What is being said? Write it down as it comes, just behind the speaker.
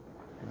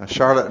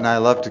Charlotte and I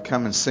love to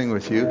come and sing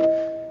with you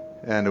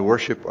and to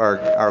worship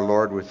our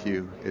Lord with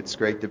you. It's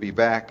great to be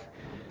back.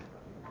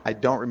 I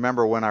don't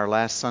remember when our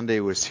last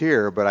Sunday was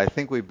here, but I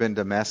think we've been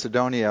to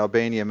Macedonia,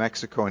 Albania,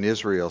 Mexico, and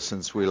Israel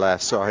since we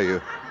last saw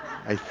you.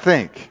 I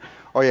think.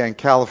 Oh, yeah, in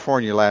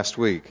California last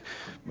week.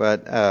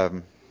 But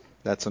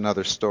that's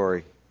another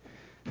story.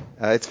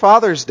 It's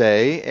Father's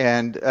Day,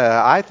 and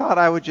I thought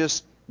I would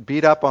just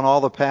beat up on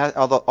all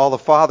the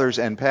fathers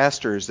and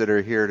pastors that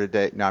are here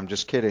today. No, I'm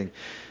just kidding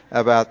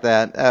about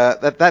that.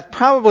 That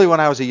probably when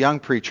I was a young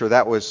preacher,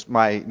 that was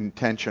my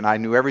intention. I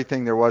knew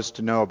everything there was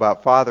to know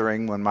about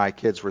fathering when my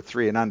kids were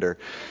 3 and under.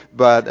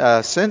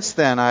 But since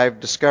then, I've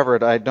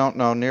discovered I don't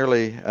know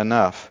nearly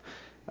enough.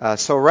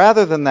 So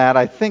rather than that,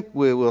 I think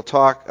we will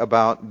talk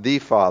about the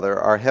Father,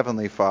 our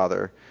Heavenly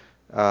Father,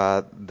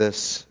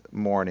 this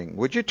morning.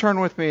 Would you turn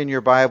with me in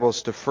your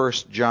Bibles to 1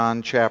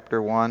 John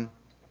chapter 1?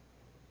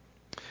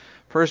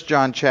 1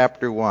 John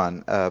chapter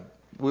 1.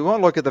 We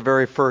won't look at the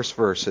very first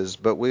verses,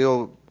 but we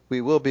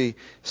will be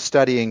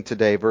studying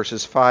today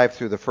verses 5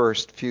 through the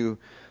first few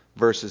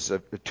verses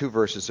of 2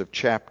 verses of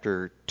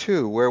chapter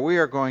 2, where we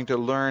are going to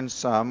learn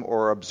some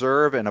or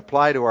observe and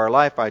apply to our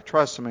life, I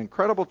trust, some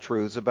incredible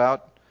truths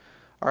about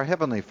our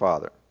Heavenly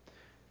Father,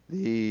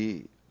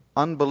 the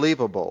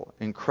unbelievable,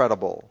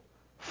 incredible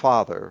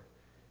Father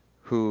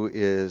who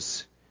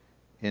is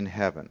in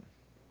heaven.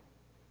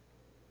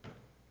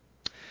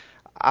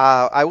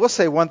 I will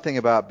say one thing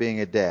about being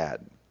a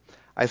dad.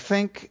 I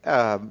think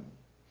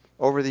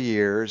over the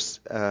years,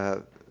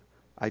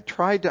 I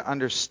tried to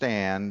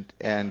understand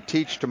and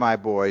teach to my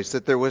boys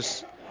that there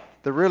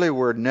really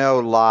were no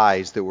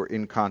lies that were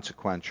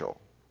inconsequential.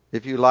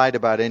 If you lied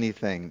about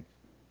anything,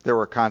 there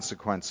were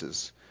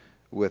consequences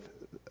with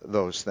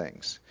those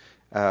things.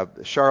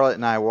 Charlotte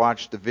and I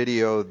watched the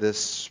video this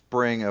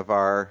spring of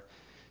our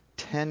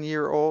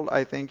 10-year-old,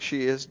 I think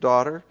she is,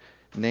 daughter,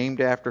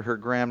 named after her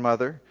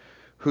grandmother,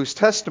 whose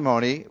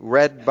testimony,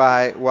 read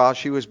while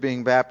she was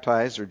being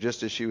baptized, or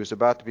just as she was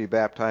about to be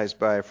baptized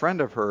by a friend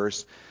of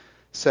hers,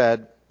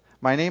 said,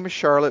 "My name is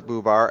Charlotte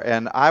Bubar,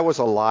 and I was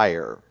a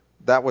liar."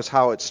 That was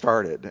how it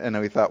started. And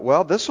we thought,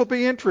 well, this will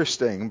be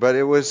interesting. But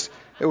it was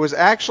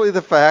actually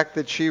the fact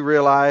that she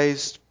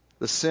realized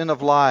the sin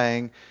of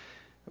lying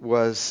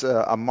was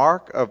a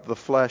mark of the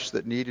flesh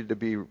that needed to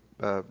be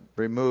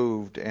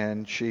removed,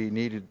 and she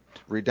needed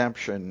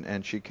redemption,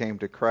 and she came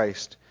to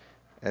Christ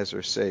as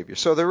her Savior.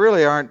 So there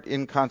really aren't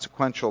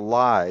inconsequential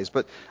lies,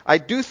 but I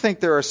do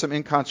think there are some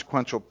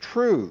inconsequential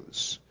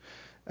truths,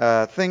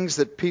 things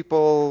that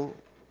people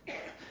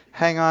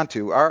hang on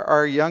to.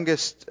 Our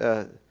youngest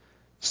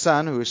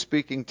son, who is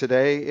speaking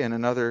today in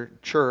another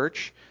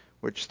church,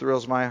 which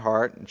thrills my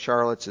heart, and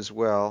Charlotte's as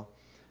well,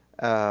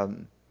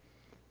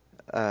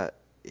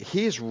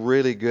 he's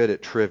really good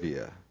at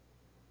trivia,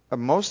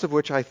 most of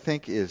which I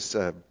think is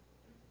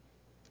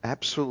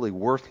absolutely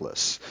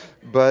worthless,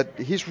 but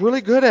he's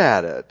really good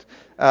at it.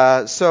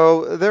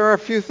 So there are a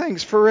few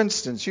things. For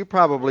instance, you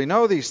probably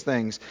know these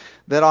things,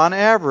 that on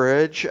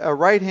average, a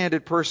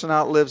right-handed person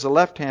outlives a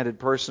left-handed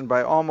person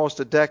by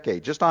almost a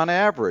decade, just on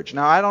average.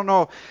 Now, I don't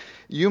know,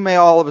 you may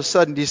all of a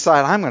sudden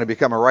decide, I'm going to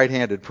become a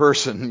right-handed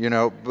person,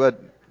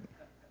 but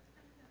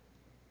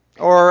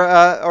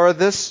or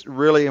this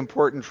really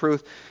important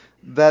truth,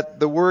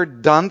 that the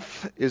word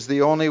 "doth" is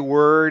the only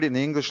word in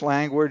the English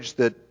language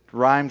that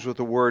rhymes with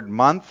the word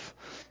month.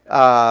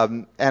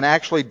 And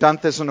actually,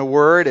 "doth" isn't a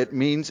word. It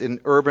means,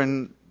 in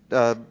urban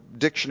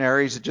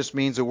dictionaries, it just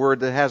means a word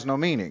that has no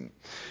meaning.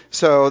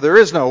 So there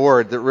is no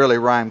word that really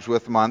rhymes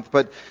with month.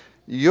 But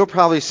you'll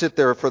probably sit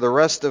there for the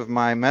rest of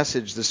my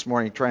message this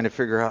morning trying to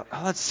figure out,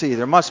 let's see,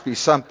 there must be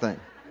something.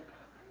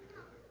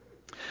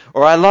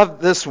 Or I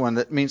love this one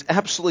that means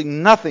absolutely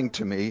nothing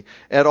to me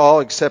at all,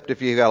 except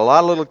if you got a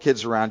lot of little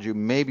kids around you,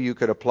 maybe you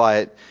could apply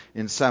it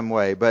in some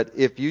way. But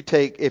if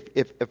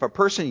a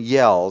person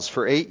yells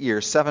for 8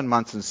 years, 7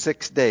 months, and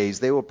 6 days,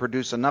 they will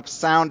produce enough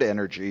sound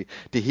energy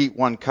to heat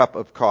 1 cup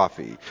of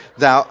coffee.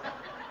 Now,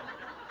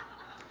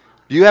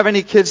 do you have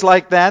any kids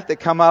like that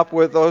come up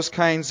with those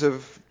kinds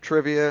of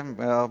trivia?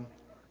 Well,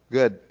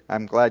 good.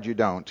 I'm glad you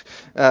don't.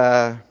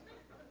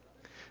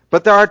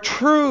 But there are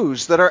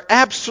truths that are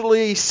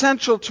absolutely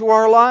essential to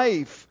our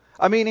life.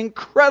 I mean,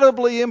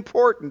 incredibly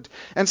important.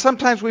 And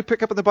sometimes we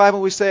pick up in the Bible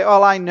and we say,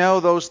 oh, I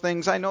know those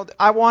things.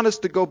 I want us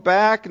to go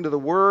back into the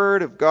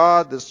Word of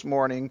God this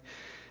morning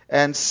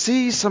and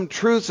see some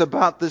truths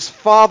about this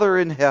Father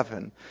in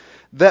heaven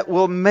that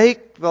will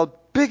make the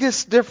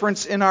biggest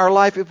difference in our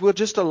life if we'll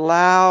just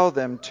allow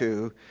them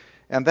to.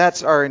 And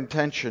that's our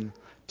intention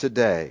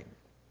today.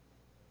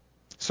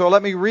 So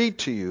let me read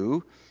to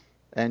you,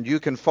 and you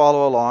can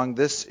follow along.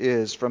 This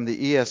is from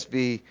the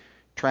ESV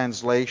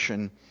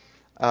translation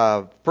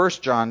of 1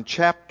 John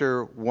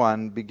chapter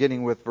 1,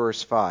 beginning with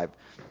verse 5.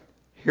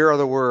 Here are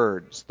the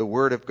words, the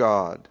Word of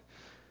God.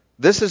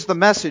 "This is the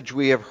message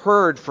we have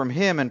heard from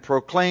Him and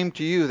proclaimed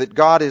to you, that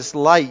God is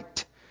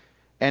light,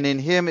 and in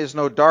Him is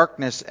no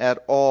darkness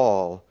at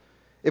all.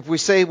 If we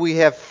say we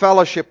have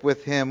fellowship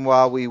with him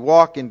while we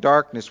walk in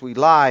darkness, we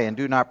lie and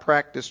do not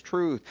practice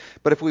truth.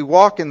 But if we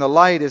walk in the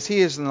light as he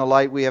is in the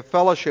light, we have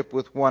fellowship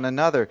with one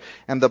another.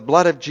 And the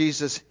blood of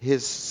Jesus,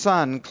 his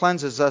Son,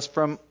 cleanses us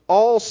from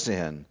all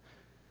sin.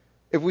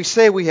 If we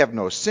say we have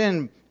no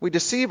sin, we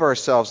deceive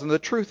ourselves, and the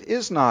truth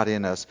is not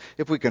in us.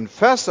 If we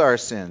confess our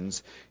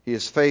sins, he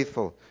is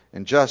faithful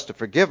and just to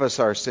forgive us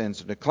our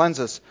sins and to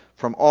cleanse us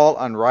from all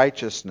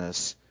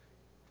unrighteousness.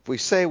 If we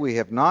say we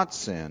have not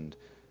sinned,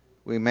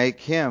 we make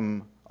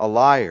him a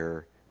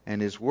liar,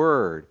 and his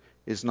word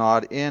is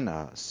not in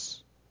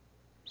us.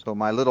 So,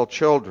 my little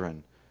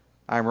children,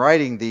 I'm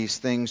writing these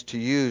things to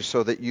you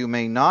so that you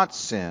may not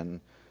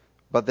sin,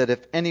 but that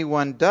if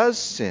anyone does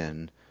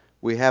sin,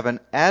 we have an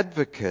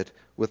advocate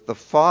with the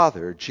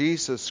Father,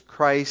 Jesus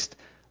Christ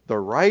the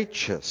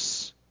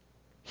righteous.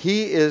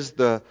 He is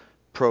the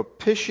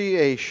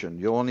propitiation.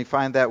 You'll only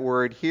find that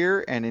word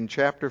here and in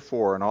chapter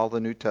 4 in all the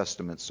New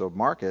Testament, so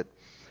mark it.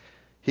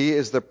 He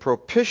is the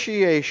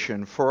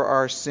propitiation for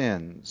our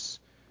sins,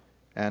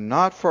 and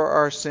not for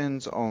our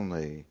sins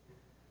only,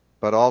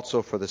 but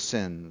also for the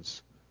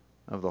sins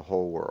of the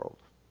whole world.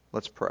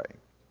 Let's pray.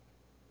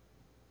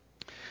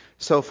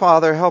 So,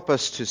 Father, help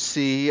us to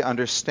see,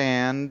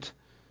 understand,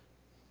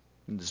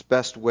 in the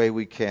best way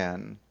we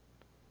can,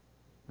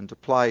 and to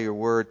apply your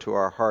word to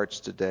our hearts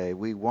today.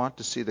 We want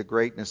to see the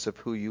greatness of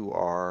who you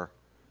are.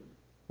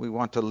 We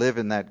want to live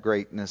in that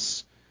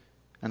greatness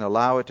and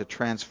allow it to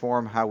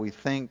transform how we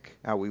think,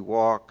 how we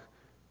walk,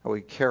 how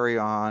we carry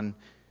on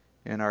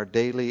in our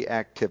daily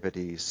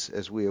activities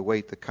as we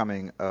await the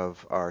coming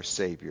of our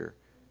Savior.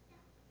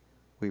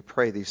 We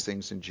pray these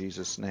things in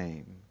Jesus'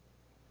 name.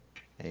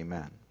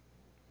 Amen.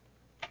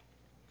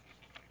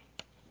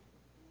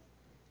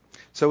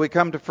 So we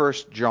come to 1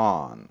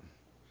 John.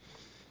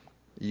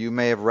 You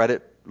may have read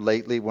it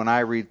lately. When I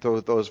read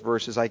those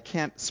verses, I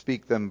can't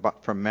speak them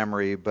from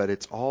memory, but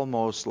it's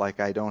almost like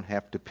I don't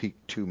have to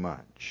peek too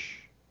much.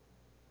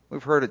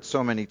 We've heard it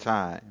so many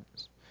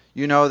times.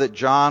 You know that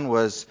John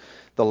was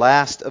the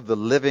last of the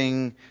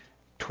living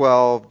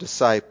 12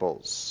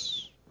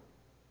 disciples.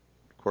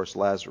 Of course,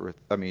 Lazarus,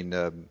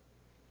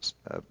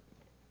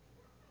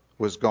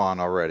 was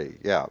gone already.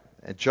 Yeah.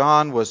 And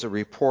John was a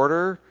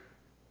reporter.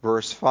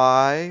 Verse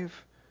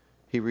 5,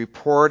 he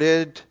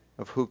reported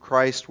of who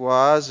Christ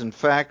was. In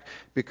fact,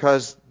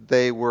 because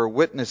they were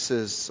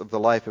witnesses of the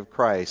life of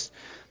Christ.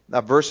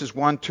 Verses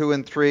 1, 2,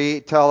 and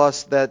 3 tell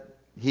us that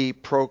he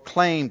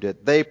proclaimed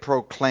it. They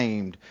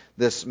proclaimed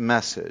this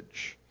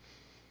message.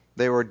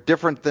 They were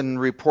different than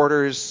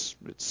reporters,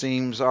 it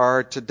seems,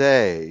 are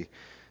today.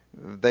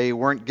 They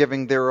weren't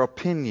giving their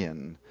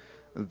opinion.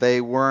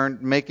 They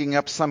weren't making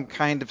up some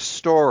kind of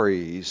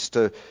stories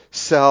to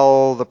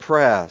sell the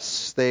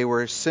press. They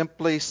were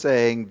simply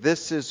saying,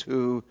 this is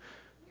who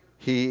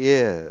he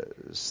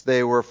is.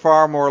 They were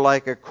far more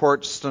like a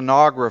court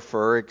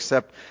stenographer,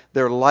 except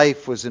their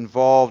life was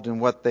involved in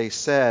what they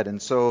said.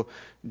 And so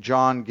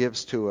John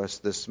gives to us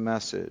this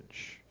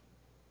message.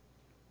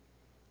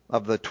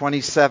 Of the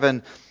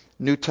 27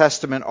 New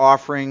Testament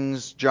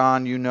offerings,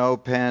 John,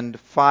 penned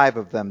 5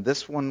 of them.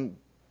 This one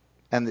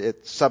and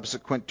its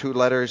subsequent 2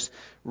 letters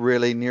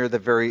really near the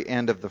very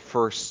end of the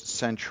 1st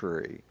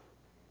century.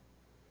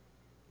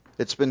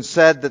 It's been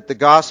said that the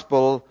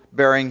gospel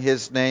bearing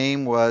his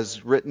name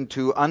was written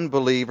to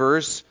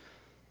unbelievers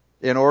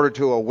in order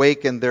to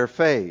awaken their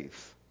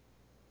faith.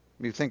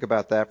 You think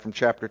about that from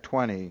chapter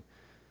 20.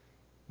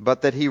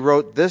 But that he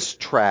wrote this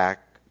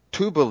tract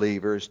to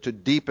believers to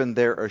deepen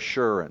their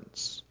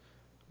assurance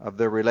of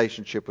their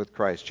relationship with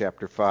Christ,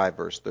 chapter 5,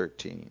 verse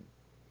 13.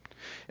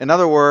 In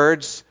other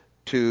words,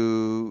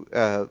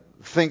 to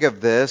think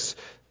of this,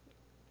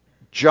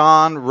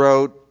 John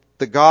wrote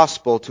the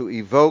gospel to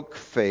evoke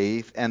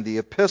faith, and the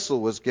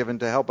epistle was given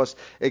to help us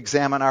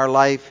examine our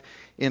life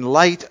in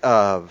light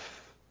of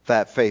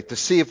that faith, to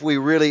see if we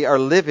really are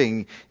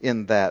living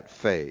in that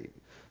faith.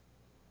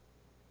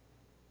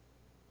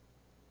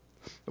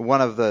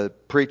 One of the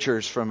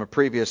preachers from a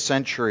previous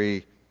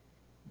century,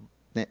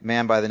 a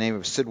man by the name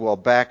of Sidwell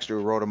Baxter,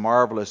 who wrote a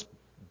marvelous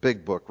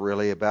big book,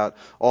 really, about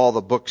all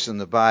the books in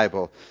the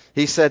Bible.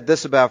 He said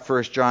this about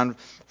 1 John.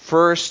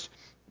 First,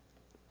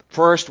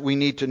 we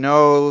need to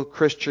know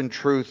Christian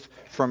truth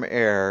from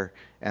error,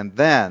 and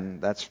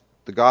then, that's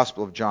the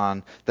Gospel of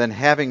John, then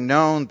having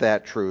known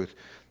that truth,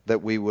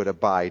 that we would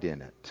abide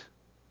in it.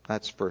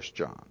 That's 1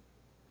 John.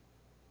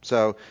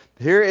 So,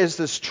 here is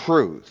this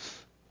truth.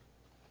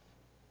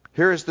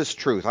 Here is this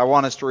truth. I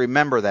want us to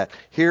remember that.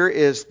 Here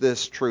is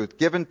this truth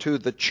given to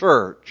the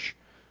church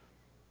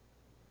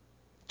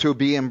to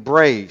be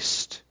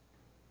embraced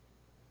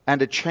and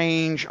to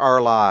change our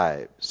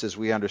lives as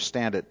we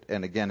understand it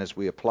and again as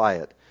we apply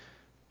it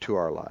to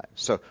our lives.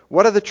 So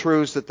what are the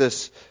truths that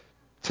this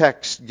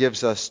text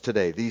gives us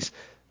today? These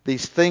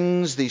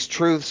things, these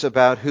truths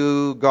about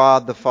who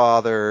God the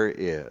Father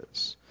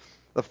is.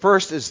 The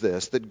first is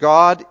this, that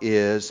God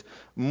is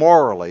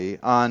morally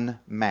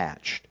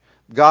unmatched.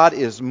 God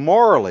is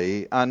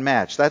morally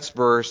unmatched. That's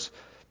verse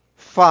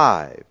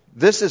 5.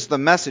 This is the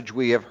message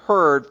we have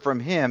heard from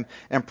him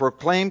and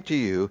proclaimed to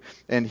you.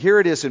 And here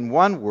it is in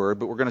one word,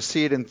 but we're going to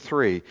see it in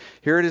three.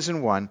 Here it is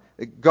in one.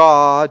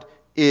 God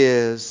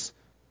is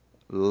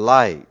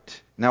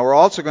light. Now we're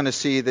also going to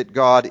see that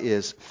God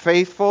is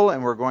faithful,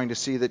 and we're going to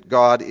see that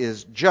God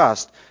is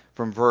just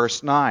from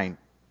verse 9.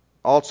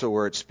 Also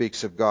where it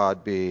speaks of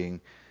God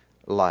being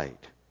light.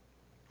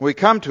 When we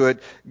come to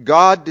it,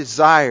 God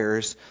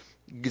desires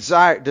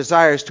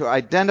to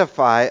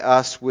identify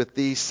us with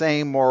these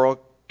same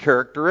moral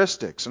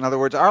characteristics. In other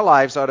words, our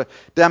lives ought to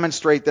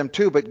demonstrate them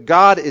too, but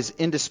God is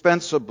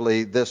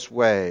indispensably this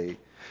way.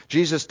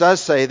 Jesus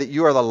does say that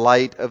you are the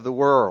light of the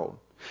world.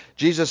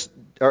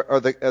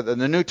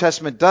 The New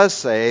Testament does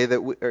say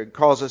that it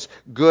calls us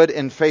good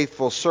and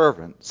faithful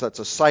servants. That's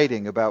a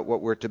citing about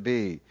what we're to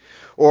be.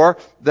 Or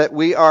that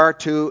we are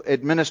to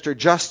administer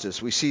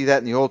justice. We see that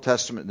in the Old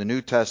Testament and the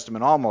New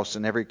Testament, almost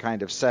in every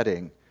kind of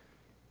setting.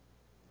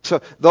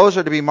 So those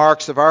are to be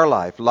marks of our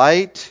life.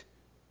 Light,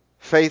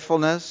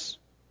 faithfulness,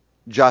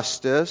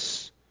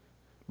 justice.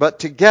 But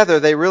together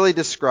they really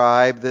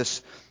describe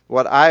this,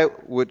 what I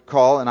would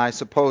call, and I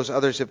suppose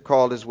others have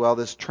called as well,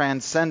 this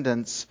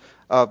transcendence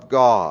of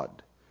God.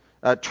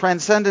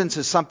 Transcendence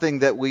is something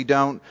that we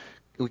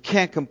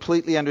can't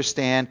completely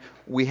understand.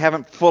 We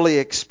haven't fully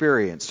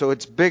experienced. So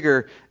it's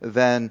bigger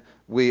than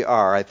we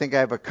are. I think I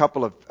have a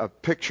couple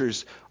of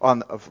pictures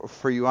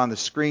for you on the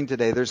screen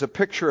today. There's a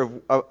picture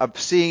of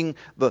seeing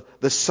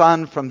the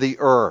sun from the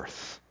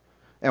earth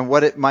and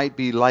what it might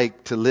be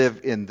like to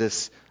live in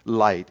this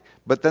light.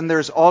 But then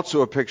there's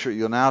also a picture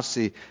you'll now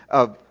see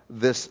of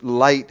this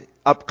light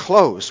up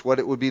close, what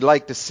it would be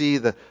like to see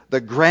the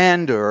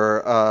grandeur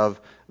of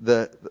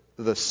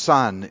the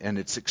sun and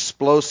its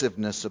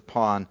explosiveness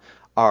upon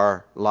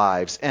our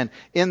lives. And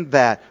in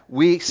that,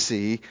 we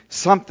see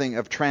something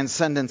of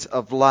transcendence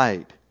of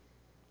light.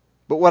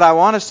 But what I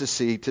want us to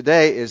see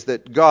today is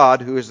that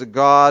God, who is the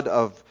God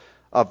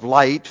of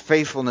light,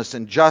 faithfulness,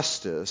 and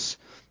justice,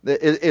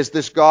 is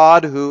this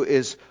God who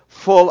is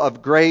full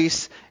of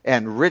grace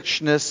and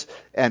richness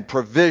and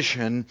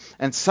provision,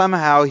 and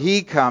somehow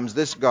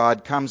this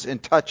God comes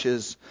and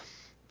touches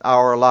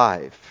our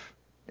life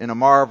in a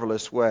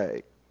marvelous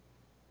way.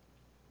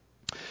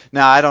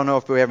 Now, I don't know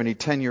if we have any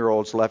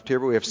 10-year-olds left here,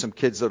 but we have some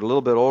kids that are a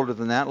little bit older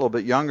than that, a little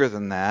bit younger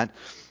than that.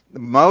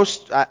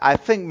 I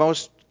think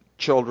most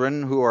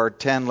children who are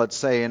 10, let's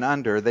say, and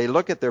under, they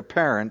look at their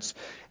parents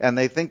and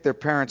they think their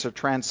parents are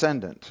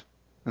transcendent.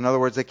 In other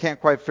words, they can't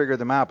quite figure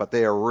them out, but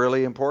they are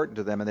really important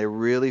to them, and they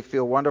really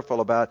feel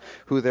wonderful about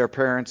who their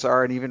parents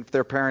are. And even if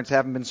their parents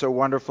haven't been so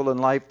wonderful in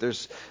life,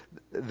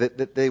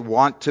 that they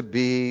want to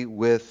be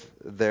with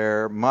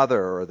their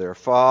mother or their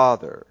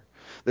father.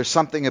 There's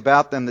something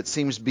about them that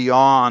seems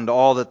beyond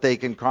all that they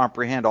can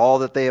comprehend, all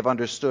that they have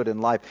understood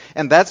in life.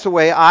 And that's the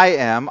way I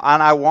am,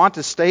 and I want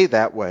to stay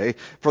that way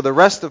for the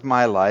rest of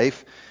my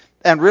life,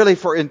 and really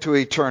for into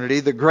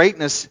eternity. The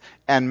greatness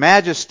and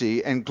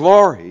majesty and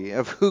glory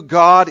of who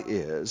God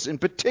is, in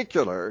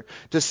particular,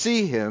 to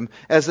see Him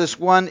as this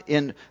one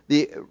in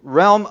the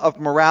realm of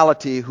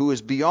morality who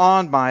is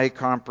beyond my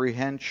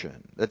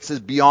comprehension. That's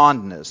His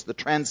beyondness, the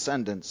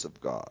transcendence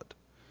of God.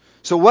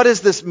 So what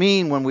does this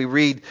mean when we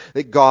read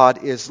that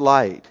God is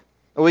light?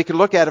 Well, we can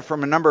look at it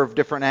from a number of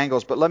different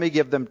angles, but let me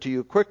give them to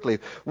you quickly.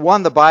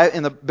 One,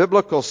 in the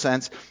biblical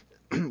sense,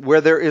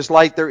 where there is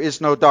light, there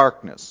is no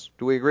darkness.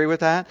 Do we agree with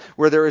that?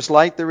 Where there is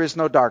light, there is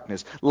no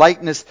darkness.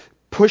 Lightness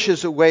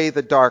pushes away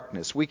the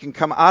darkness. We can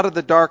come out of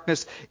the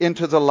darkness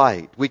into the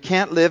light. We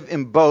can't live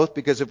in both,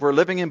 because if we're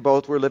living in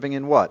both, we're living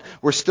in what?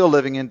 We're still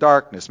living in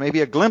darkness. Maybe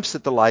a glimpse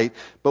at the light,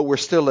 but we're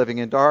still living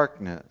in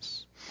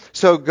darkness.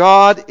 So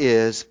God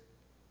is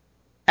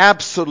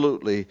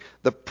absolutely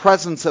the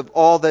presence of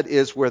all that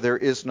is where there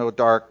is no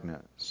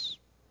darkness.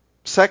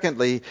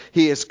 Secondly,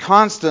 He is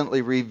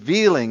constantly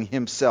revealing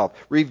Himself,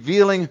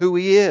 revealing who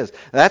He is.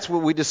 That's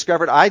what we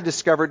discovered. I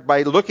discovered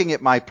by looking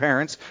at my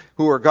parents,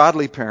 who are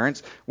godly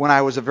parents, when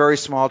I was a very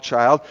small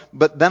child.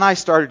 But then I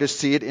started to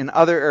see it in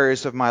other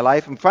areas of my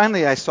life. And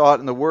finally I saw it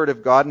in the Word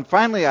of God. And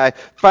finally I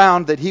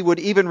found that He would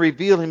even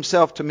reveal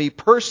Himself to me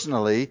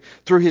personally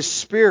through His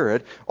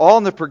Spirit, all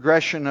in the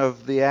progression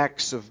of the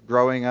acts of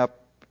growing up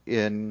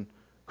in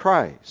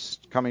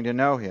Christ, coming to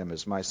know Him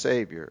as my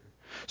Savior.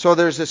 So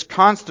there's this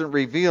constant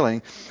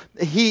revealing.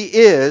 He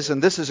is,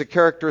 and this is a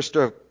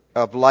characteristic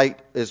of light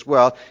as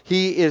well,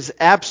 He is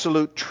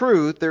absolute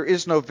truth. There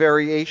is no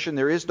variation.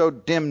 There is no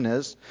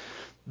dimness.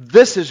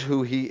 This is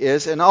who He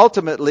is, and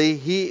ultimately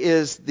He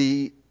is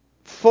the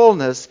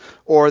fullness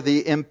or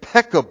the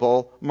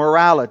impeccable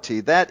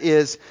morality. That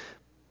is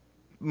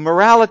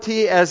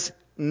morality as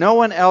no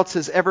one else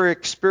has ever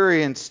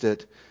experienced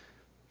it.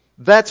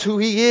 That's who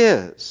He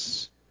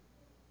is.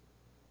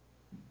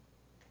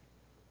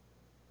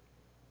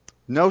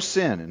 No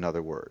sin, in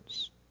other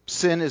words.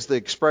 Sin is the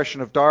expression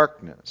of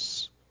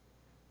darkness.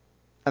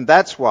 And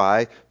that's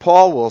why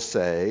Paul will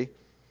say,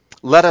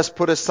 let us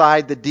put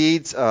aside the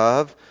deeds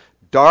of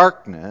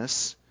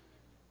darkness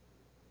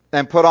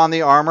and put on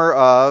the armor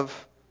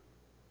of,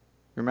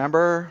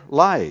 remember,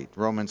 light.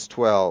 Romans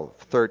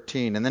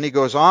 12:13. And then he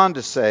goes on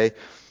to say,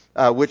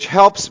 which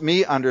helps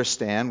me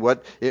understand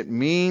what it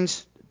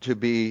means to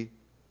be,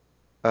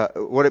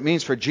 what it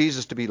means for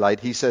Jesus to be light.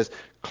 He says,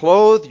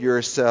 clothe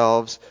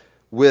yourselves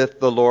with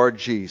the Lord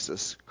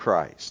Jesus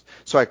Christ.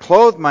 So I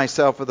clothe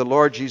myself with the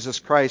Lord Jesus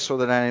Christ so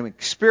that I am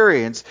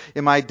experience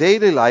in my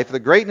daily life the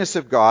greatness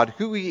of God,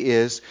 who He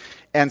is,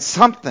 and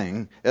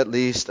something, at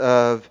least,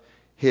 of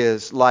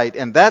His light.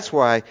 And that's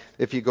why,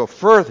 if you go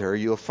further,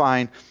 you'll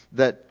find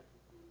that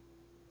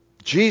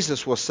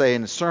Jesus will say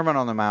in the Sermon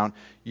on the Mount,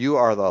 you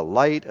are the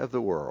light of the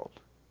world.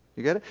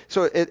 You get it?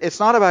 So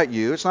it's not about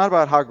you. It's not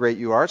about how great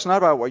you are. It's not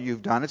about what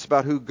you've done. It's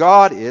about who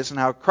God is and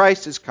how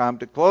Christ has come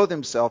to clothe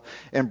Himself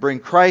and bring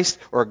Christ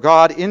or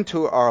God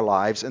into our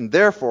lives. And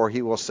therefore,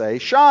 He will say,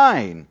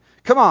 shine.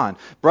 Come on,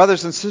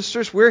 brothers and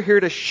sisters, we're here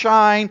to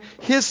shine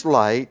His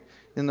light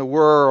in the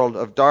world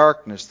of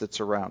darkness that's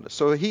around us.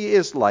 So He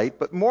is light,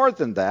 but more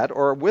than that,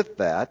 or with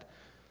that,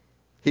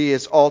 He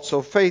is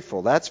also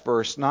faithful. That's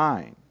verse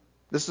 9.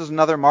 This is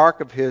another mark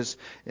of His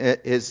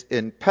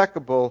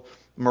impeccable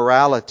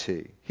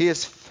morality. He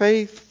is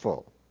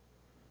faithful.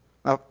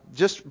 Now,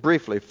 just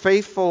briefly,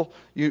 faithful,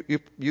 you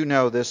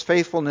know this,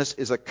 faithfulness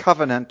is a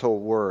covenantal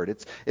word.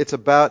 It's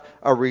about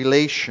a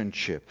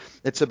relationship.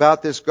 It's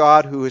about this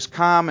God who has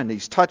come and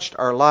He's touched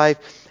our life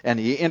and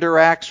He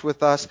interacts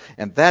with us,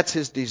 and that's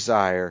His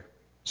desire.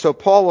 So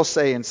Paul will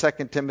say in 2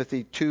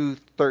 Timothy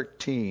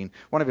 2:13,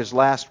 one of his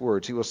last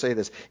words, he will say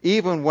this,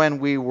 even when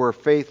we were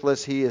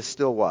faithless, He is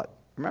still what?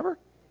 Remember?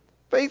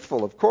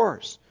 Faithful, of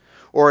course.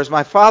 Or as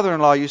my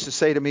father-in-law used to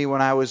say to me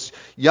when I was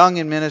young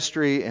in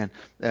ministry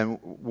and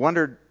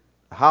wondered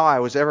how I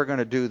was ever going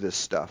to do this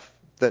stuff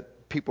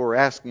that people were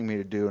asking me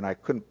to do and I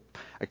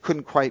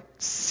couldn't quite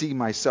see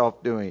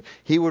myself doing.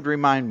 He would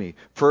remind me,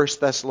 1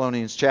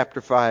 Thessalonians chapter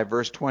 5,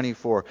 verse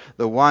 24,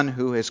 the one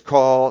who has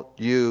called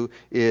you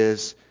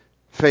is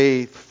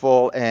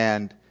faithful,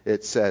 and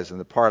it says,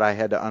 and the part I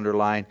had to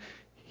underline,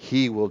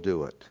 He will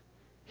do it.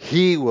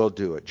 He will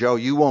do it. Joe,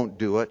 you won't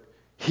do it.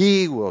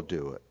 He will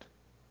do it.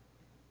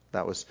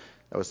 That was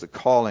the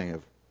calling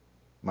of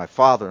my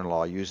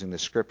father-in-law using the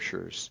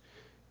Scriptures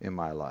in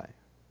my life.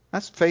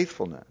 That's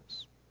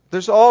faithfulness.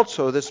 There's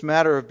also this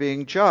matter of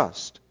being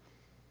just.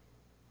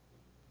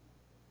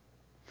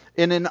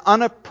 In an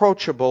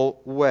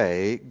unapproachable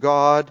way,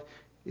 God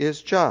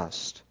is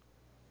just.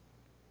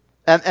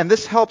 And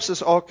this helps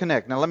us all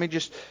connect. Now let me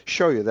just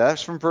show you.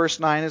 That's from verse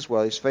 9 as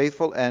well. He's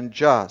faithful and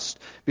just.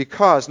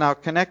 Because, now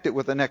connect it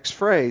with the next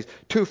phrase,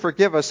 to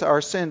forgive us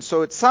our sins.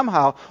 So it's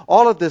somehow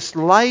all of this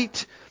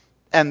light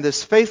and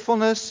this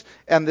faithfulness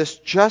and this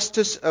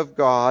justice of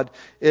God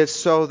is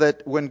so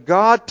that when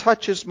God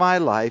touches my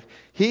life,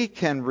 He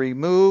can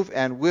remove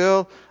and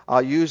will,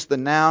 I'll use the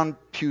noun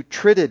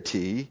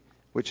putridity,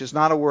 which is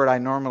not a word I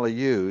normally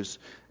use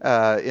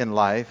in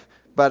life,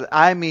 but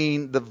I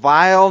mean the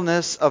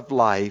vileness of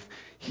life.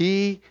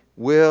 He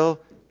will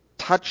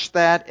touch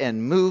that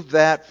and move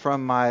that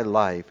from my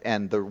life.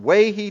 And the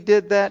way He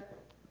did that,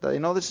 I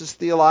know this is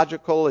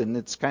theological and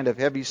it's kind of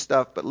heavy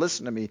stuff, but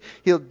listen to me.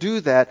 He'll do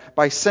that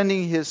by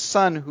sending His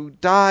Son who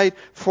died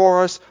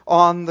for us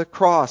on the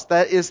cross.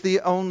 That is the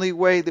only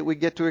way that we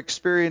get to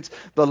experience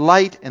the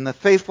light and the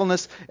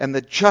faithfulness and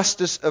the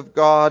justice of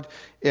God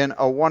in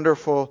a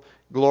wonderful,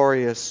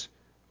 glorious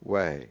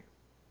way.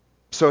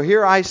 So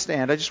here I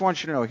stand. I just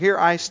want you to know, here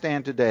I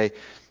stand today,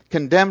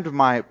 condemned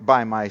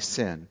by my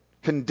sin.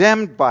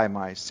 Condemned by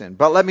my sin.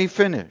 But let me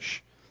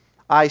finish.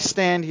 I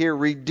stand here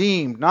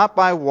redeemed, not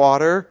by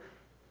water,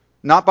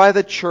 not by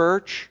the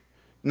church,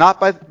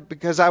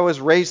 because I was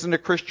raised in a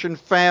Christian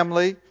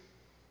family,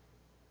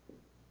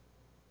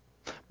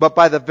 but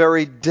by the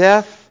very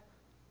death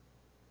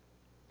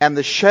and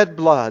the shed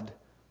blood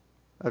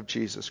of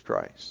Jesus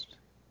Christ.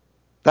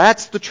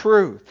 That's the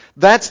truth.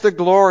 That's the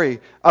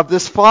glory of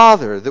this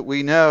Father that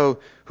we know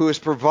who has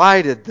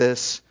provided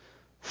this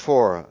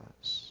for us.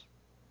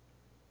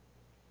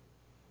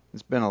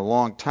 It's been a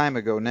long time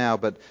ago now,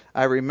 but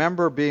I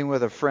remember being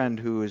with a friend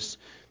who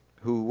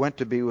went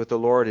to be with the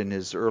Lord in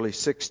his early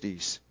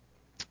 60s,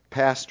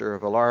 pastor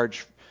of a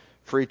large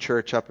free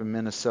church up in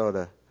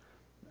Minnesota.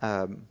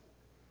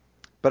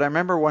 But I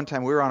remember one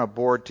time we were on a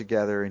board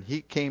together, and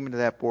he came into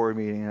that board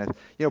meeting.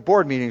 And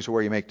board meetings are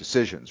where you make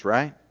decisions,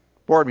 right?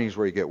 Board meetings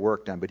where you get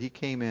work done. But he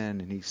came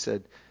in and he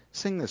said,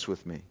 "Sing this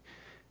with me."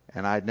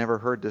 And I'd never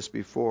heard this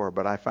before,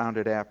 but I found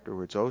it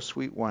afterwards. Oh,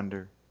 sweet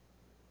wonder.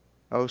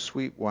 Oh,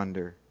 sweet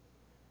wonder.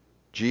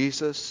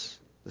 Jesus,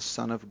 the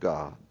Son of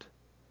God.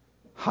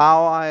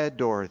 How I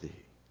adore Thee.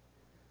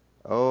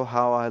 Oh,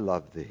 how I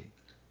love Thee.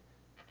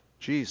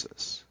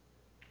 Jesus,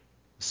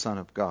 the Son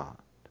of God.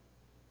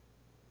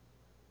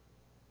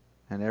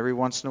 And every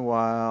once in a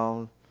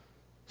while,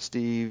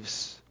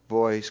 Steve's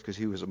voice, because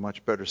he was a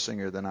much better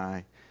singer than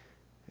I,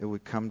 it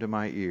would come to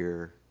my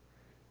ear,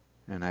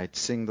 and I'd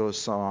sing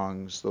those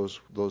songs,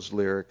 those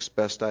lyrics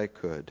best I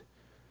could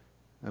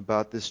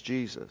about this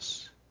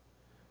Jesus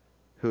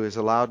who has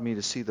allowed me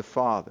to see the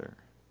Father,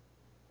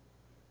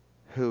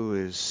 who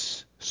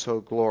is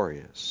so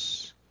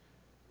glorious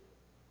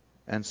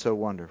and so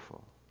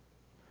wonderful.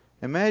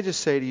 And may I just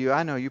say to you,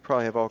 I know you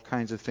probably have all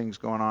kinds of things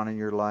going on in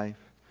your life.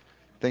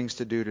 things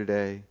to do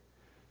today.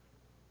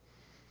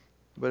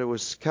 But it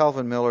was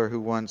Calvin Miller who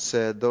once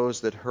said,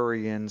 "Those that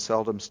hurry in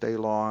seldom stay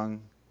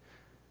long,"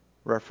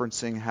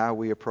 referencing how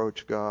we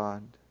approach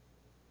God.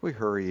 We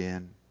hurry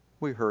in,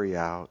 we hurry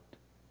out,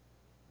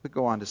 we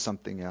go on to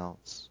something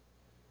else.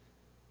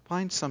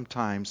 Find some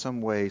time,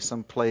 some way,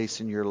 some place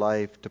in your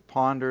life to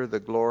ponder the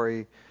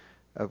glory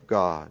of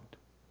God.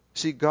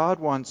 See, God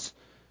wants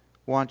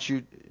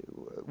you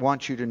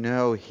to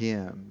know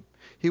Him.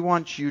 He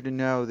wants you to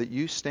know that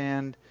you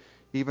stand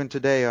even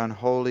today on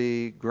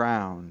holy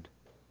ground.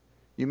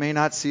 You may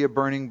not see a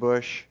burning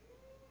bush,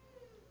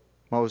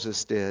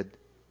 Moses did,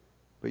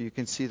 but you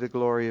can see the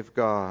glory of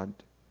God.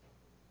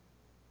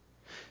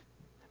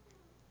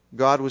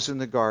 God was in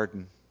the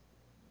garden.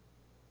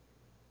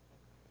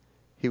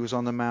 He was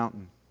on the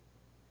mountain.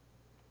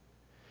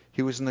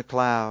 He was in the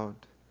cloud.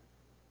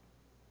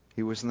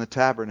 He was in the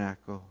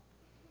tabernacle.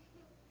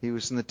 He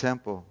was in the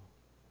temple.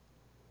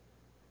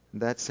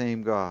 And that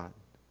same God,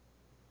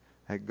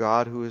 that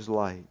God who is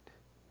light,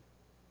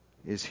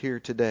 is here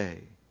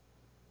today.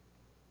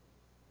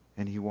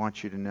 And He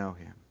wants you to know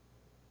Him.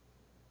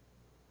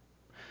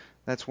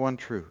 That's one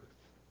truth.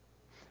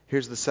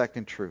 Here's the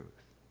second truth.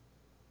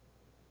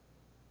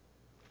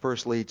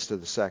 First leads to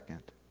the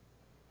second.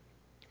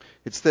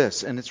 It's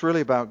this, and it's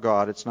really about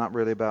God. It's not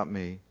really about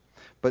me.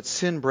 But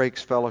sin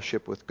breaks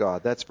fellowship with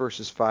God. That's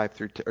verses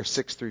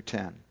 6 through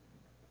 10.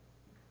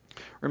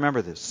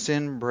 Remember this.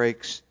 Sin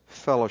breaks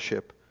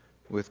fellowship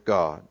with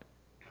God.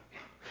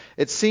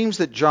 It seems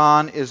that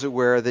John is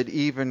aware that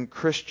even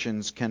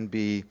Christians can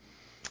be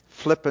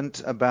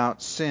flippant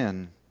about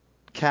sin,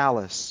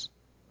 callous,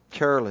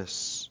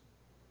 careless.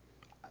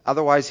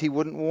 Otherwise, he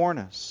wouldn't warn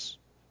us.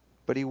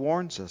 But he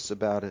warns us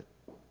about it.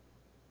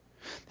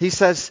 He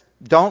says,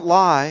 don't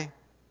lie.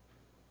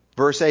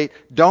 Verse 8,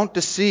 don't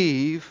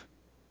deceive.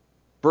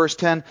 Verse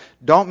 10,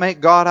 don't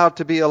make God out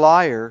to be a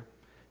liar.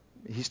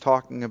 He's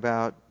talking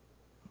about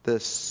the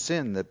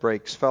sin that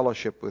breaks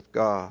fellowship with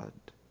God.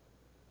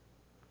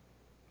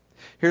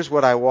 Here's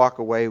what I walk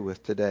away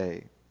with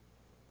today.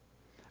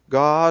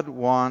 God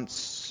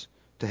wants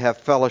to have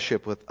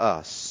fellowship with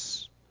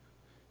us.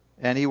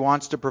 And He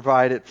wants to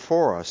provide it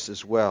for us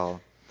as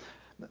well.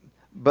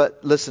 But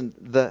listen,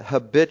 the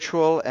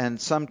habitual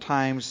and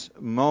sometimes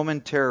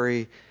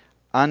momentary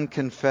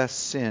unconfessed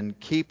sin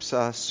keeps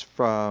us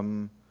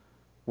from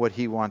what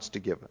He wants to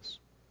give us.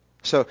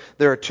 So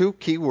there are two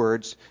key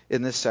words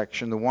in this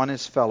section. The one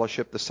is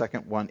fellowship. The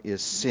second one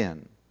is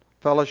sin.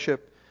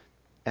 Fellowship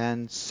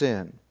and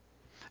sin.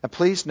 And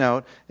please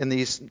note, in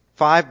these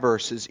 5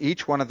 verses,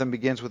 each one of them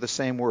begins with the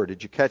same word.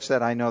 Did you catch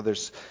that? I know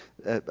there's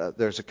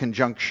a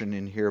conjunction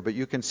in here, but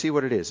you can see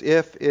what it is.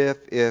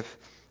 If,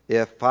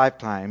 5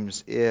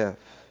 times if.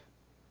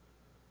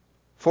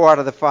 4 out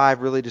of the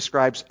 5 really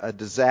describes a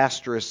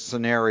disastrous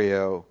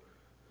scenario.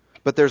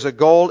 But there's a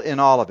goal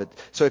in all of it.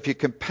 So if you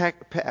can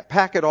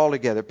pack it all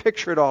together,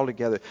 picture it all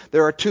together,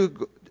 there are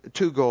two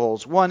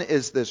goals. One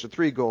is this, or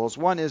 3 goals.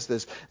 One is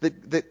this,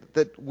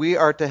 that we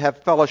are to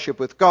have fellowship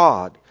with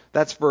God.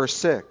 That's verse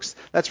 6.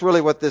 That's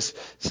really what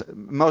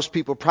most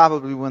people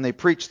probably when they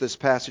preach this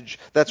passage,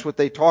 that's what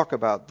they talk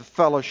about, the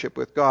fellowship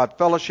with God.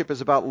 Fellowship is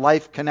about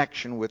life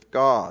connection with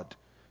God.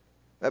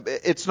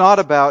 It's not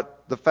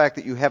about the fact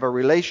that you have a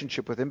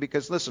relationship with Him,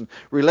 because listen,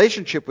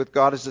 relationship with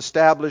God is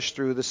established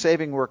through the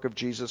saving work of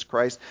Jesus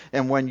Christ,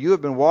 and when you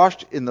have been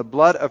washed in the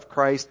blood of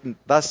Christ and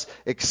thus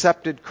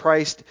accepted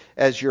Christ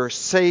as your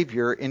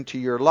Savior into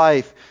your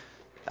life,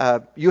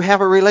 you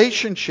have a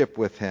relationship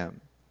with Him.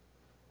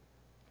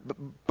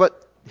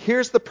 But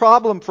here's the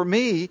problem for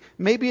me.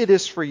 Maybe it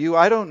is for you.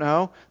 I don't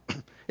know.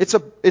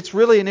 It's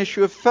really an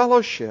issue of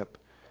fellowship.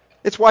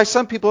 It's why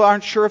some people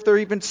aren't sure if they're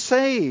even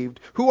saved.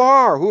 Who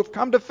have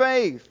come to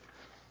faith.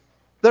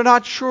 They're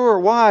not sure.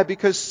 Why?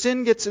 Because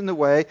sin gets in the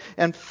way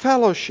and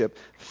fellowship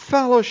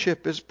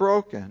is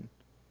broken.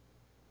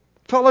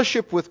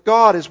 Fellowship with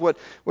God is what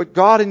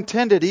God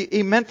intended.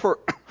 He meant for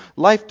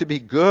life to be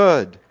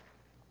good.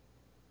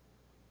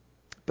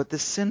 But the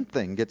sin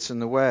thing gets in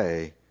the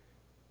way.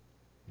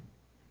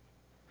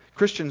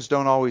 Christians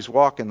don't always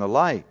walk in the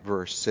light,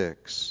 verse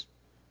 6.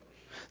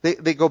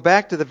 They go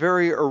back to the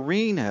very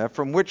arena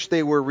from which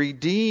they were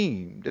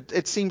redeemed.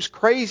 It seems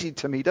crazy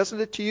to me, doesn't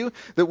it to you,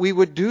 that we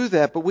would do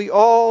that, but we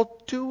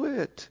all do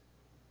it.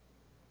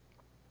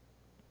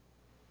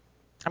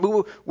 I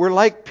mean, we're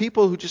like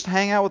people who just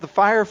hang out with the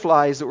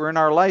fireflies that were in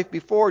our life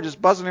before,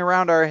 just buzzing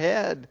around our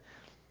head.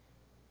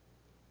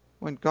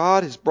 When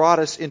God has brought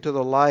us into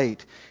the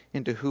light,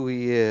 into who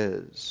He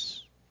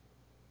is.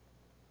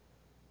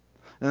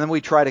 And then we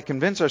try to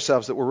convince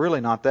ourselves that we're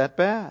really not that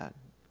bad.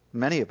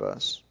 Many of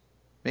us.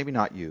 Maybe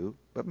not you,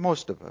 but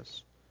most of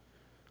us.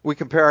 We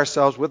compare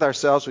ourselves with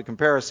ourselves. We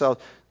compare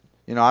ourselves,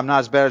 I'm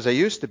not as bad as I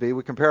used to be.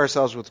 We compare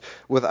ourselves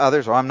with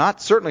others. Or I'm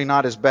certainly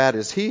not as bad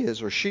as he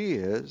is or she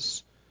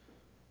is.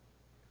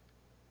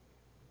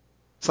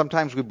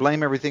 Sometimes we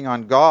blame everything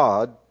on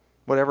God.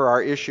 Whatever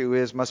our issue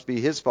is must be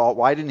His fault.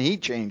 Why didn't He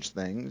change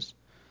things?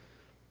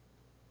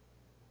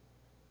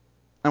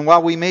 And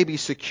while we may be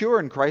secure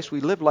in Christ,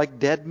 we live like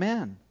dead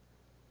men.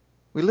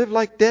 We live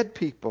like dead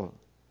people.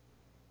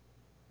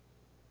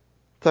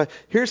 So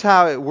here's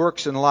how it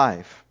works in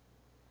life.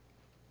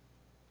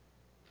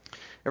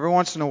 Every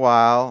once in a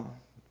while,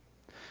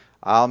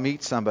 I'll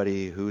meet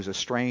somebody who's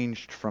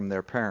estranged from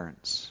their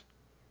parents.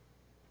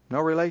 No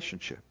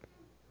relationship.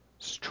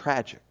 It's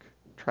tragic.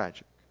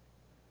 Tragic.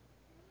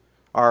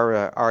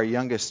 Our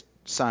youngest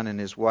son and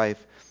his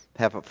wife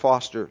have a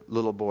foster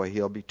little boy.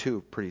 He'll be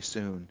 2 pretty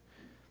soon.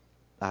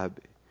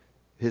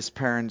 His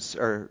parents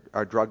are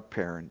drug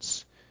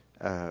parents.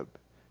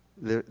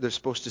 They're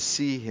supposed to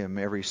see him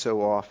every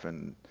so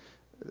often.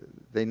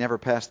 They never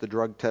pass the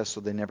drug test,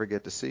 so they never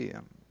get to see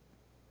him.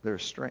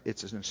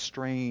 It's an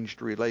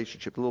estranged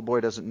relationship. The little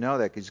boy doesn't know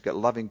that because he's got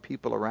loving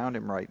people around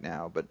him right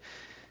now. But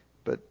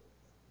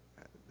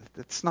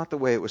that's not the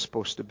way it was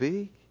supposed to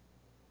be.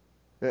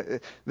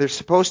 There's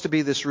supposed to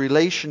be this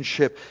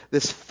relationship,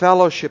 this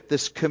fellowship,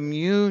 this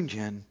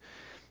communion.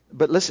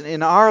 But listen,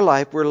 in our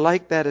life, we're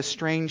like that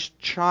estranged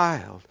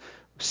child.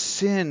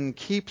 Sin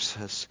keeps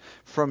us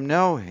from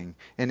knowing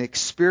and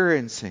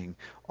experiencing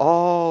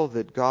all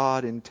that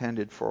God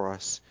intended for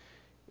us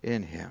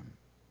in Him.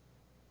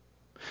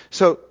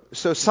 So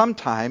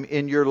sometime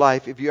in your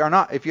life, if you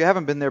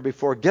haven't been there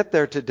before, get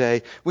there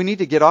today. We need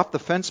to get off the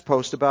fence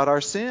post about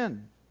our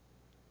sin.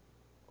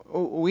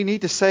 We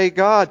need to say,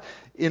 God,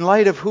 in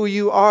light of who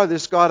you are,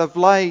 this God of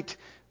light,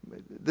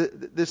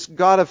 this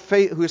God of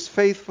faith who is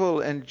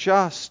faithful and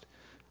just,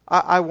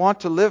 I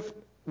want to live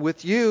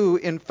with you,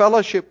 in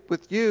fellowship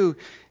with you,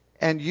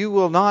 and you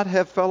will not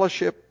have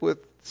fellowship with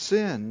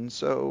sin,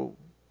 so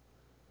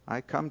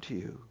I come to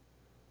you.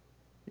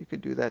 You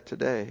can do that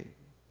today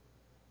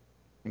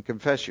and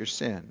confess your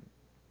sin.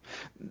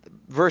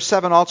 Verse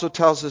 7 also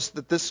tells us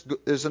that this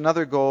is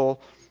another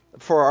goal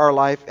for our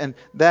life, and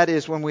that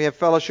is when we have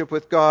fellowship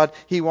with God,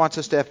 He wants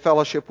us to have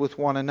fellowship with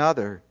one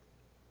another.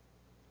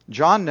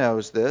 John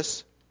knows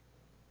this,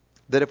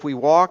 that if we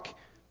walk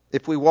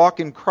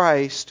in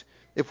Christ,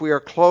 if we are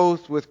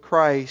clothed with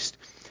Christ,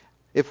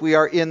 if we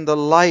are in the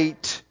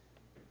light,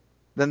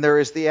 then there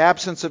is the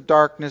absence of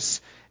darkness,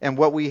 and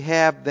what we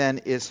have then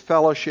is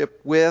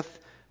fellowship with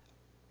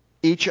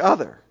each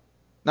other.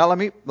 Now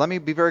let me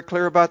be very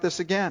clear about this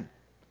again.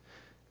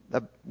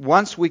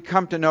 Once we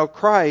come to know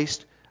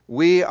Christ,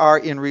 we are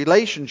in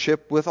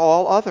relationship with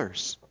all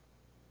others.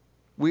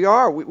 We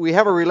are. We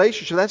have a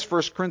relationship. That's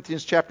 1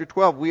 Corinthians chapter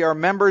 12. We are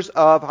members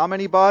of how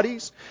many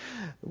bodies?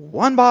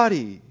 One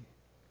body.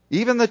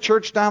 Even the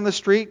church down the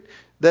street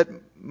that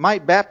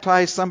might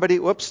baptize somebody,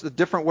 a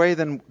different way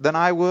than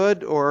I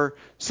would, or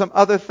some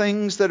other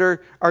things that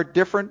are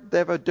different. They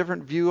have a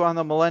different view on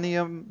the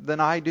millennium than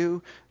I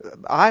do.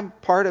 I'm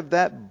part of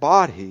that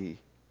body.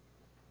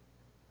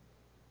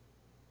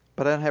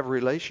 But I don't have a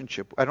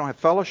relationship. I don't have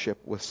fellowship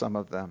with some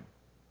of them.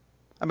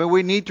 I mean,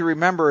 we need to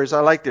remember, as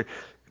I like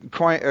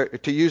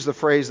to use the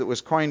phrase that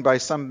was coined by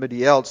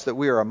somebody else, that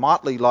we are a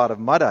motley lot of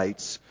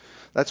Muddites.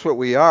 That's what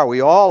we are. We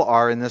all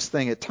are in this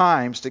thing at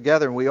times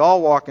together, and we all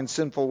walk in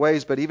sinful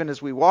ways, but even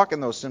as we walk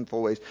in those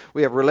sinful ways,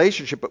 we have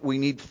relationship, but we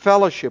need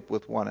fellowship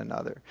with one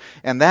another.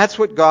 And that's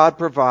what God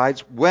provides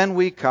when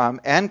we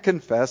come and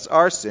confess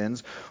our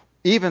sins,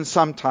 even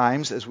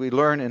sometimes, as we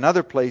learn in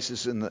other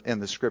places in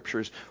the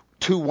Scriptures,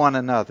 to one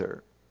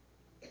another.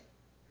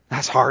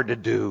 That's hard to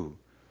do.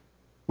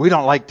 We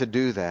don't like to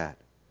do that.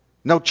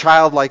 No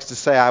child likes to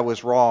say, I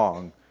was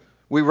wrong.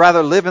 We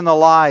rather live in the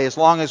lie as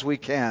long as we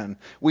can.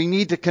 We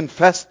need to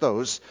confess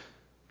those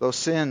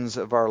sins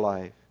of our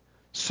life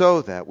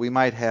so that we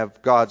might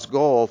have God's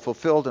goal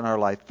fulfilled in our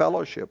life,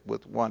 fellowship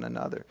with one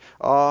another.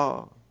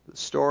 Oh, the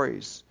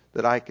stories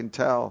that I can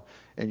tell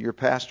and your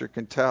pastor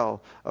can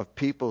tell of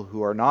people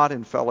who are not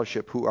in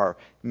fellowship, who are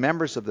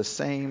members of the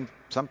same,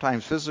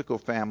 sometimes physical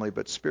family,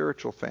 but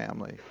spiritual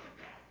family.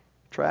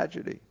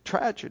 Tragedy.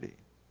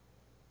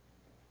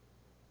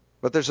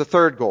 But there's a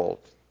third goal,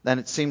 and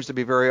it seems to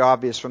be very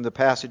obvious from the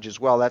passage as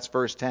well. That's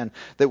verse 10,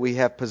 that we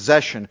have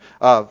possession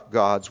of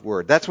God's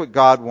Word. That's what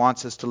God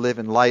wants us to live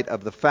in light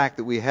of, the fact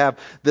that we have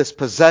this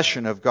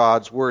possession of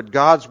God's Word.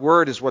 God's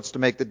Word is what's to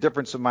make the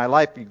difference in my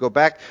life. You go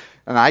back,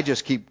 and I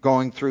just keep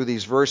going through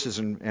these verses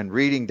and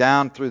reading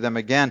down through them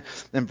again.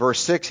 In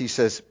verse 6, he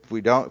says,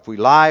 if we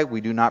lie,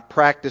 we do not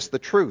practice the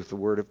truth, the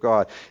Word of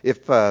God.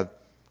 If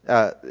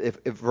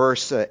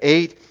verse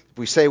 8, if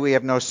we say we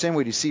have no sin,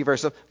 we deceive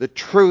ourselves. The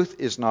truth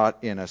is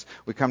not in us.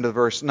 We come to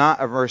verse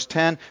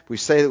 10. If we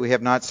say that we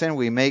have not sinned,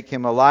 we make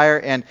him a liar,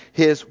 and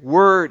his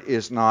word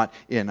is not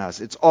in us.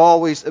 It's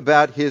always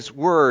about his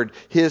word,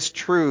 his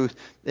truth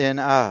in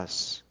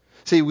us.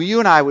 See, you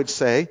and I would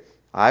say,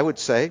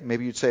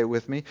 maybe you'd say it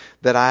with me,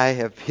 that I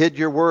have hid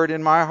your word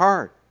in my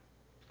heart.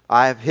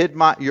 I have hid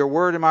your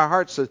word in my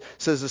heart,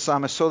 says the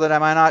psalmist, so that I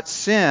might not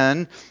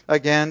sin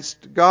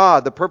against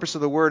God. The purpose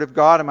of the word of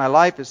God in my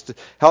life is to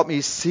help me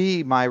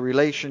see my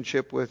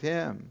relationship with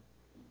Him.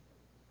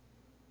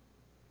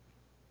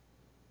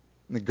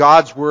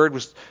 God's word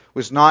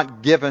was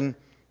not given.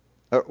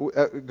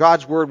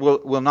 God's word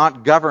will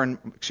not govern,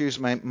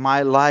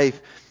 my life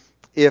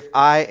if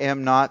I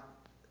am not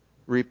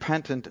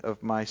repentant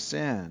of my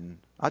sin.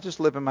 I'll just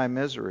live in my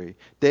misery.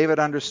 David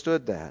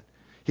understood that.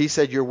 He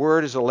said, your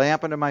word is a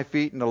lamp unto my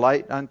feet and a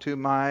light unto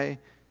my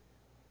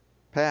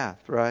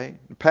path, right?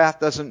 Path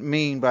doesn't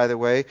mean, by the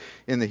way,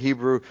 in the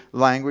Hebrew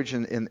language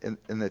and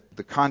in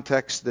the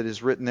context that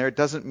is written there, it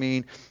doesn't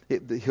mean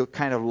he'll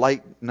kind of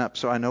lighten up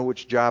so I know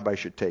which job I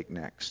should take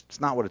next. It's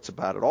not what it's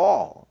about at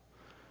all.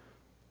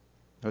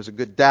 There was a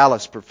good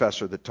Dallas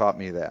professor that taught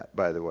me that,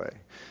 by the way,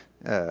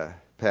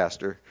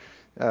 pastor.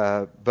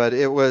 But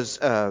it was,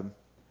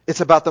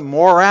 it's about the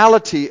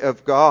morality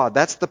of God.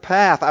 That's the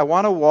path. I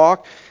want to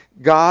walk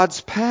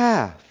God's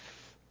path.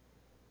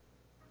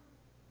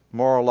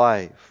 Moral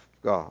life.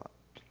 God.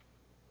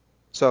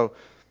 So,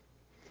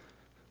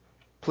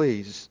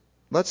 please,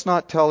 let's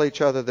not tell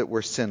each other that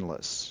we're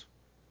sinless.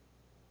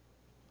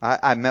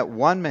 I met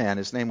one man,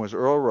 his name was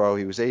Earl Rowe,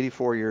 he was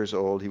 84 years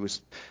old, he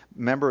was a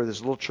member of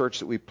this little church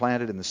that we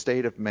planted in the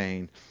state of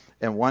Maine,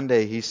 and one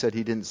day he said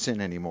he didn't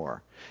sin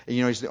anymore. And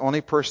he's the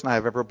only person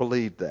I've ever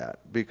believed that,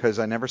 because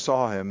I never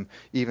saw him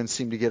even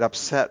seem to get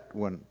upset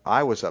when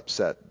I was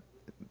upset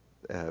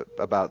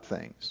about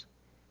things.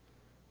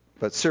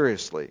 But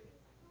seriously,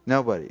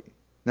 nobody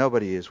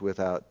is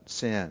without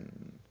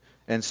sin.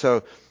 And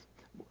so,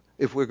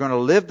 if we're going to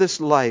live this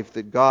life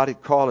that God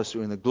had called us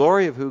to in the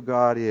glory of who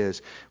God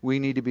is, we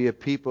need to be a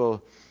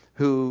people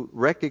who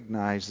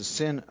recognize the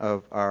sin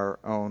of our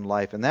own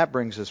life. And that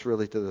brings us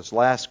really to this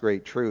last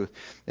great truth,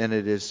 and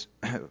it is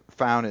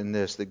found in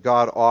this, that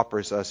God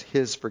offers us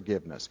His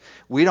forgiveness.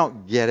 We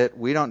don't get it,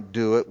 we don't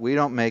do it, we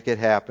don't make it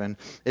happen.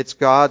 It's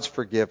God's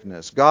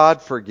forgiveness.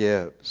 God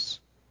forgives.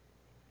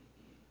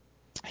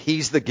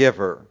 He's the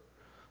giver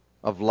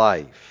of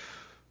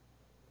life.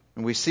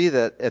 And we see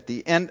that at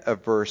the end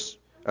of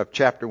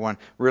chapter 1,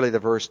 really the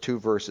first 2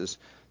 verses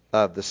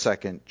of the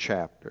second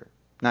chapter.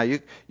 Now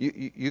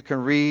you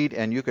can read,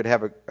 and you could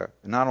have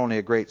not only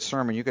a great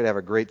sermon, you could have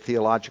a great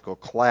theological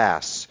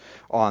class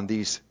on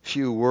these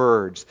few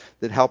words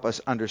that help us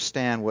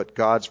understand what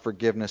God's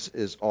forgiveness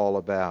is all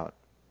about.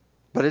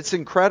 But it's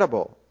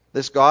incredible.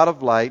 This God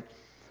of light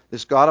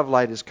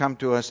has come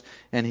to us,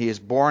 and He has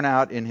borne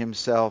out in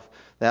Himself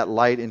that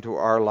light into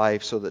our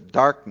life so that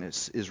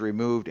darkness is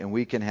removed and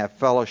we can have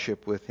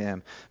fellowship with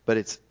Him. But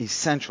it's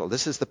essential.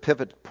 This is the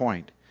pivot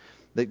point,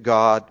 that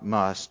God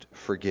must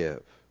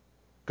forgive.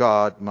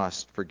 God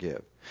must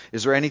forgive.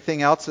 Is there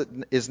anything else that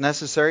is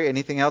necessary?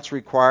 Anything else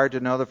required to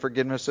know the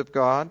forgiveness of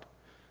God?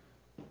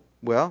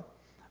 Well,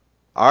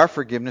 our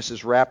forgiveness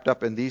is wrapped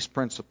up in these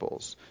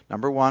principles.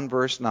 Number 1,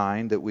 verse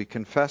 9, that we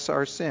confess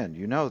our sin.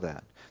 You know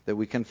that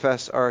we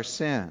confess our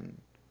sin.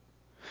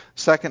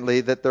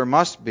 Secondly, that there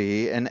must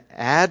be an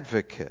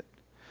advocate.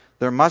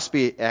 There must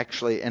be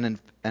actually an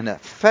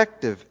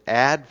effective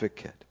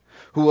advocate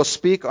who will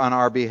speak on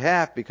our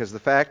behalf, because the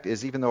fact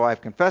is, even though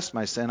I've confessed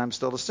my sin, I'm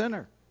still a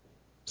sinner.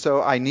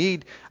 So I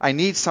need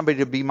somebody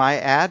to be my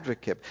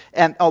advocate.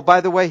 And, oh,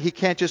 by the way, he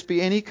can't just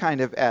be any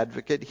kind of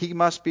advocate. He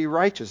must be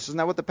righteous. Isn't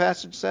that what the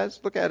passage says?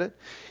 Look at it.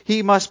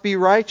 He must be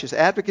righteous.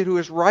 Advocate who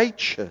is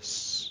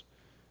righteous.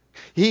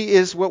 He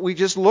is what we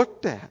just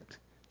looked at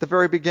the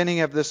very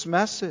beginning of this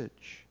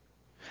message.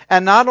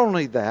 And not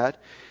only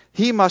that,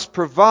 He must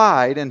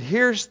provide, and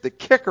here's the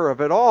kicker of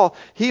it all,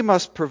 He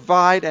must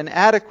provide an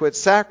adequate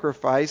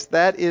sacrifice.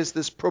 That is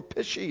this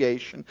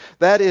propitiation.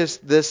 That is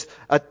this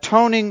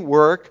atoning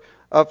work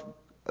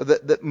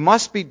that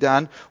must be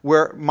done,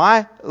 where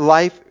my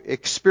life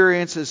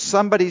experiences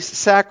somebody's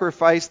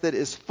sacrifice that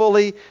is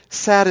fully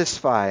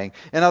satisfying.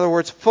 In other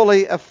words,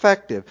 fully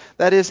effective.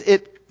 That is,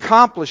 it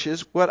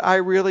accomplishes what I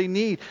really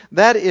need.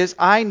 That is,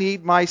 I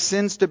need my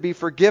sins to be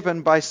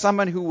forgiven by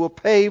someone who will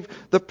pay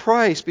the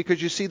price,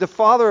 because you see, the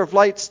Father of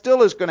light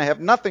still is going to have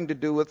nothing to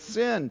do with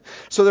sin.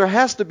 So there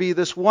has to be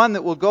this one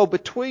that will go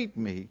between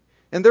me.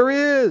 And there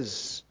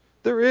is.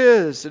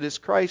 It is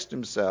Christ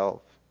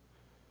Himself.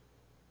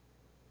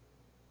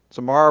 It's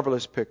a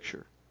marvelous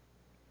picture.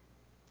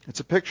 It's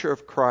a picture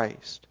of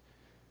Christ.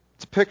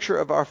 It's a picture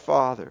of our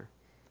Father.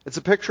 It's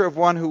a picture of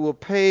one who will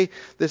pay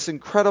this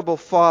incredible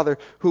Father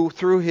who,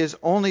 through His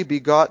only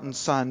begotten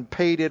Son,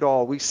 paid it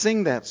all. We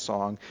sing that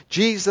song.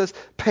 Jesus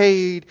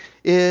paid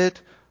it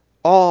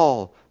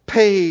all.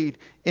 Paid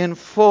in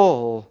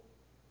full.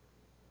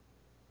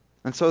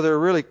 And so there are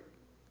really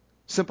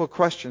simple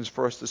questions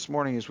for us this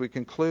morning as we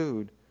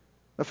conclude.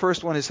 The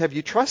first one is, have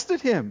you trusted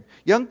Him?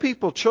 Young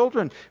people,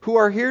 children who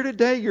are here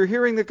today, you're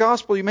hearing the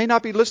gospel. You may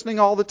not be listening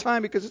all the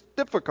time because it's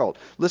difficult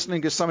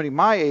listening to somebody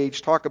my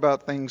age talk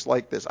about things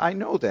like this. I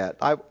know that.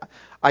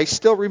 I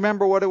still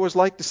remember what it was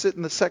like to sit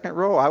in the second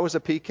row. I was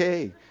a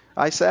PK.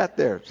 I sat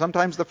there,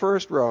 sometimes the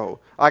first row.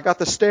 I got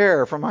the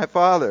stare from my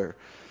father.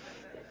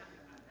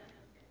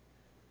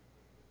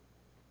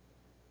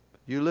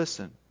 You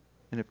listen.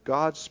 And if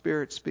God's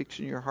Spirit speaks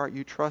in your heart,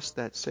 you trust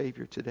that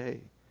Savior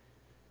today.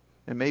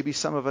 And maybe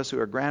some of us who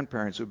are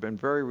grandparents who have been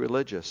very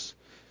religious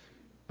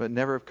but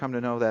never have come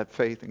to know that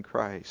faith in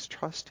Christ.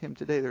 Trust Him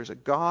today. There's a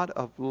God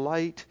of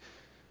light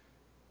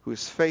who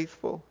is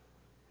faithful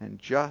and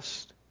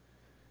just,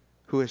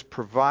 who has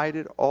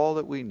provided all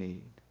that we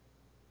need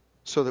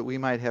so that we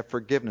might have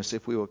forgiveness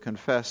if we will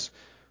confess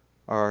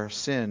our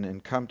sin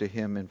and come to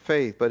Him in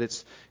faith. But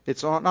it's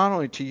not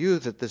only to you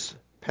that this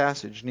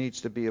passage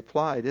needs to be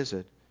applied, is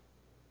it?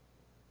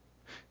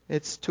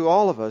 It's to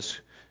all of us.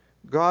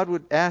 God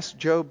would ask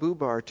Joe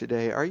Bubar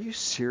today, are you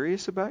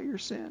serious about your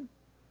sin?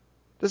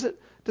 Do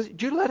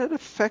you let it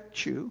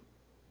affect you?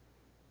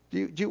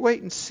 Do you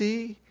wait and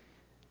see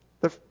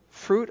the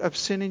fruit of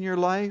sin in your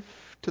life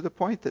to the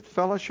point that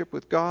fellowship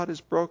with God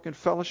is broken,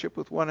 fellowship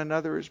with one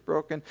another is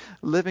broken,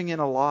 living in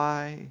a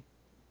lie?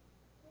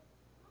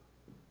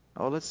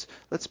 Oh,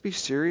 let's be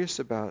serious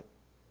about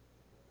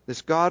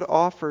this. God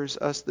offers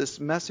us this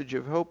message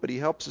of hope, but He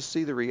helps us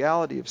see the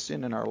reality of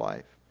sin in our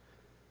life.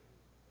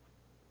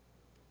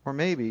 Or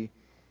maybe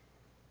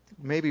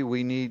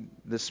we need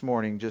this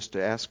morning just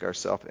to ask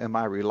ourselves, am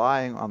I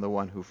relying on the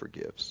one who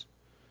forgives?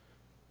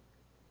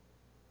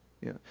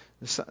 You know,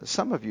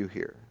 some of you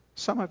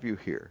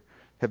here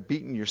have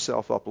beaten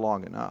yourself up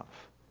long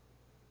enough.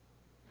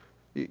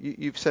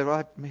 You've said, well,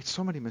 I've made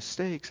so many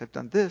mistakes. I've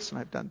done this and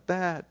I've done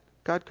that.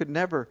 God could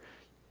never.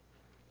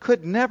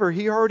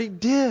 He already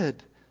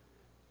did.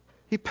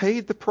 He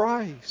paid the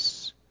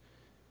price.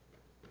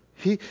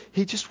 He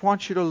just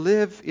wants you to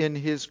live in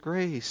His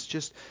grace.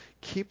 Just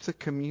keep the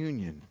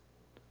communion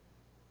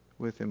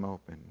with Him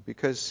open,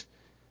 because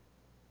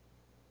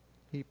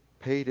He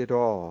paid it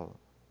all.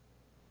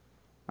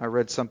 I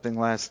read something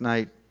last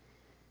night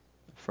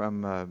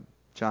from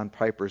John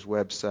Piper's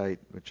website,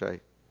 which I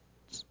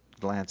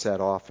glance at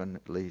often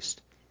at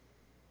least,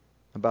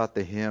 about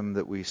the hymn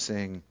that we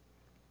sing,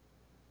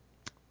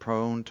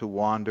 prone to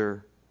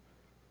wander,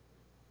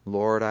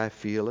 Lord, I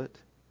feel it.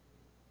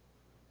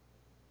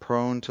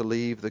 Prone to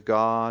leave the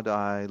God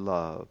I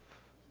love.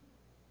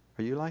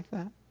 Are you like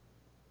that?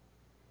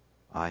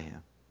 I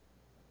am.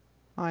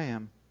 I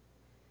am.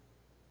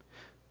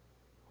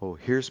 Oh,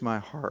 here's my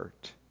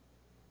heart.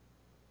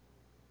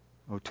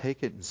 Oh,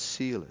 take it and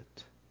seal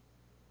it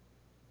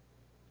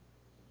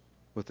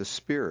with the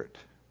Spirit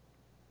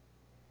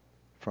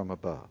from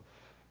above.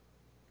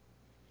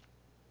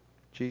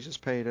 Jesus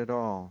paid it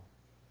all.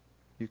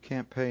 You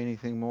can't pay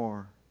anything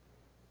more.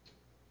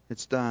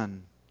 It's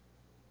done.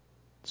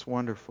 It's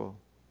wonderful.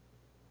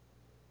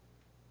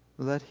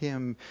 Let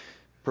Him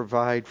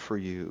provide for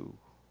you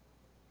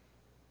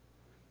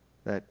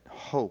that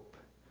hope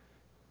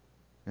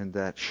and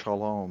that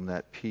shalom,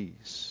 that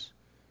peace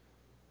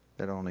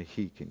that only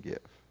He can give.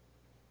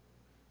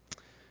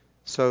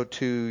 So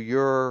to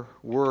your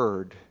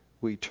word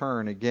we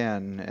turn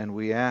again, and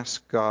we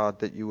ask, God,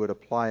 that you would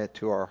apply it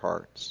to our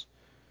hearts,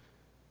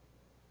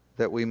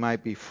 that we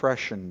might be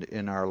freshened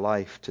in our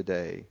life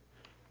today.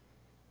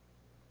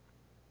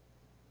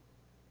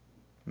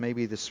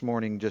 Maybe this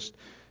morning, just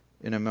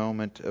in a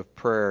moment of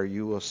prayer,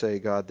 you will say,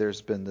 God,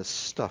 there's been this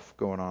stuff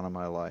going on in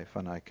my life,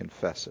 and I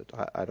confess it.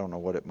 I don't know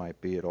what it might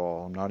be at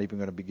all. I'm not even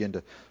going to begin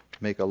to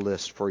make a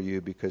list for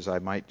you, because I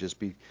might just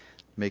be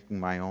making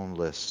my own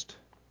list.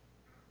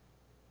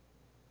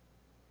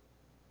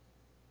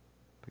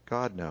 But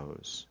God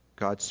knows.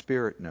 God's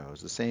Spirit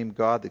knows. The same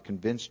God that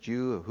convinced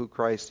you of who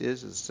Christ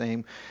is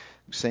the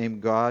same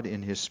God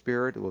in His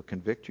Spirit will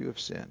convict you of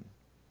sin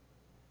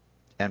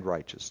and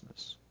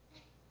righteousness.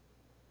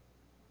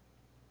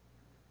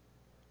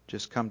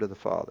 Just come to the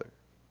Father.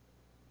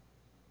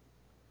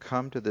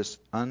 Come to this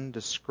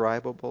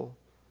undescribable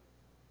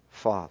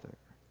Father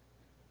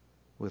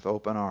with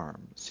open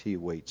arms. He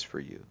waits for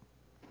you.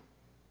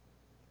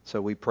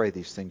 So we pray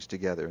these things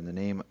together in the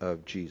name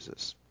of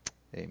Jesus.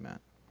 Amen.